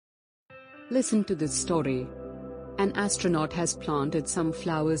Listen to this story. An astronaut has planted some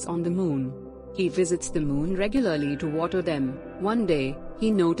flowers on the moon. He visits the moon regularly to water them. One day,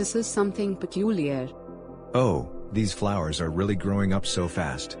 he notices something peculiar. Oh, these flowers are really growing up so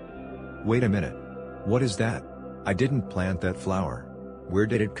fast. Wait a minute. What is that? I didn't plant that flower. Where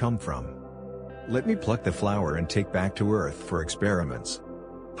did it come from? Let me pluck the flower and take back to Earth for experiments.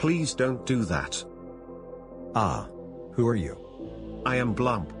 Please don't do that. Ah. Who are you? I am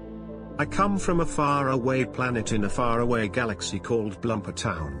Blump. I come from a faraway planet in a faraway galaxy called Blumper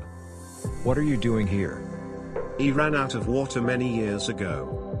Town. What are you doing here? He ran out of water many years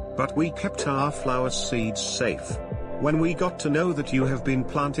ago. But we kept our flower seeds safe. When we got to know that you have been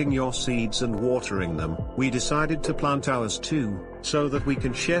planting your seeds and watering them, we decided to plant ours too, so that we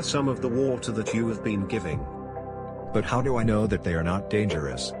can share some of the water that you have been giving. But how do I know that they are not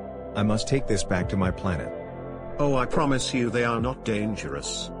dangerous? I must take this back to my planet. Oh, I promise you they are not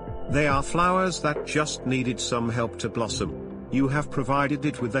dangerous. They are flowers that just needed some help to blossom. You have provided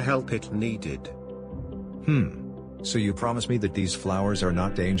it with the help it needed. So you promise me that these flowers are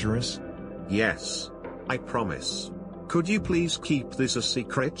not dangerous? Yes. I promise. Could you please keep this a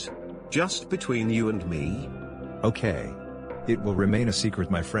secret? Just between you and me? Okay. It will remain a secret,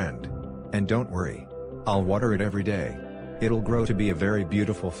 my friend. And don't worry. I'll water it every day. It'll grow to be a very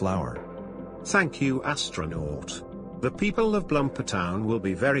beautiful flower. Thank you, astronaut. The people of Blumper Town will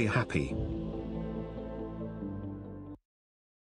be very happy.